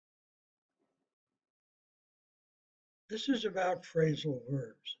This is about phrasal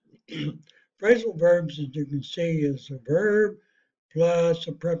verbs. Phrasal verbs, as you can see, is a verb plus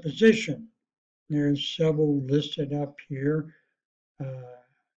a preposition. There's several listed up here. Uh,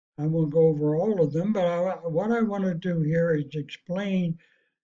 I won't go over all of them, but what I want to do here is explain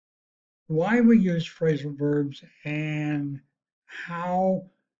why we use phrasal verbs and how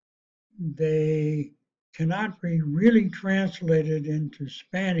they cannot be really translated into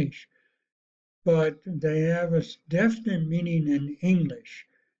Spanish, but they have a definite meaning in English.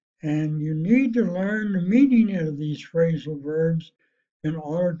 And you need to learn the meaning of these phrasal verbs in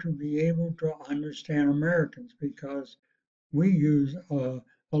order to be able to understand Americans because we use a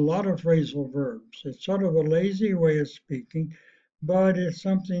lot of phrasal verbs. It's sort of a lazy way of speaking, but it's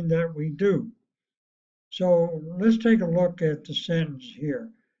something that we do. So let's take a look at the sentence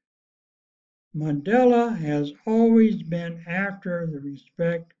here. Mandela has always been after the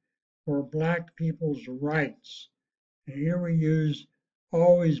respect for black people's rights. And here we use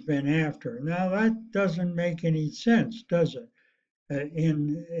always been after. Now that doesn't make any sense, does it?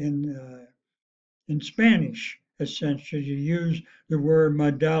 In Spanish, essentially, you use the word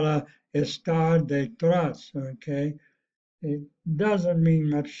Mandela está detrás. Okay, it doesn't mean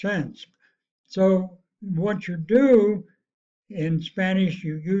much sense. So what you do in Spanish,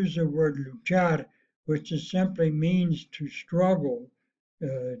 you use the word luchar, which just simply means to struggle,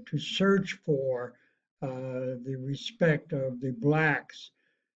 to search for the respect of the blacks.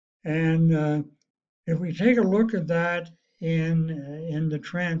 And if we take a look at that in the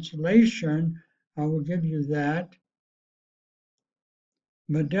translation, I will give you that.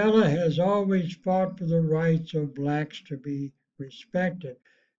 Mandela has always fought for the rights of blacks to be respected.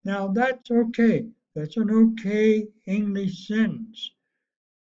 Now that's okay. That's an okay English sentence.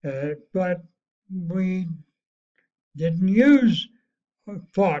 But we didn't use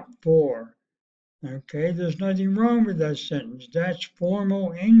fought for. Okay, there's nothing wrong with that sentence. That's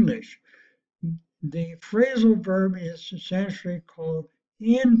formal English. The phrasal verb is essentially called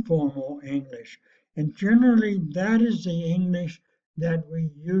informal English. And generally, that is the English that we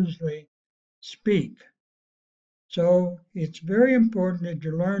usually speak. So it's very important that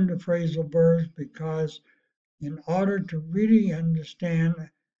you learn the phrasal verbs because in order to really understand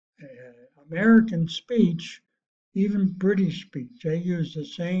American speech, even British speech, they use the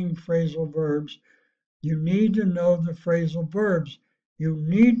same phrasal verbs. You need to know the phrasal verbs. You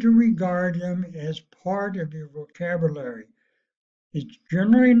need to regard them as part of your vocabulary. It's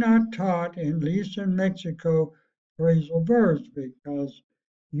generally not taught, at least in Mexico, phrasal verbs because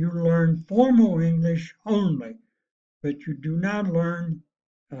you learn formal English only, but you do not learn,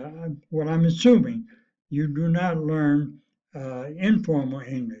 what I'm assuming, you do not learn informal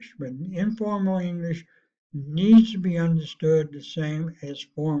English. But informal English needs to be understood the same as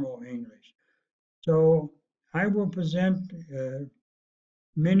formal English. So I will present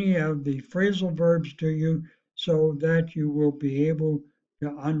many of the phrasal verbs to you so that you will be able to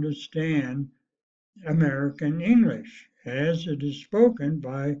understand American English as it is spoken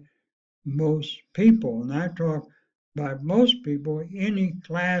by most people. And I talk by most people, any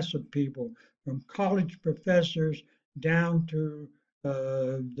class of people, from college professors down to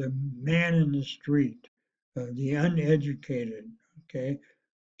the man in the street, the uneducated, okay?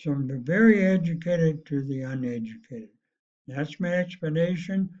 From the very educated to the uneducated. That's my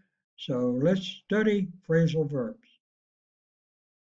explanation. So let's study phrasal verbs.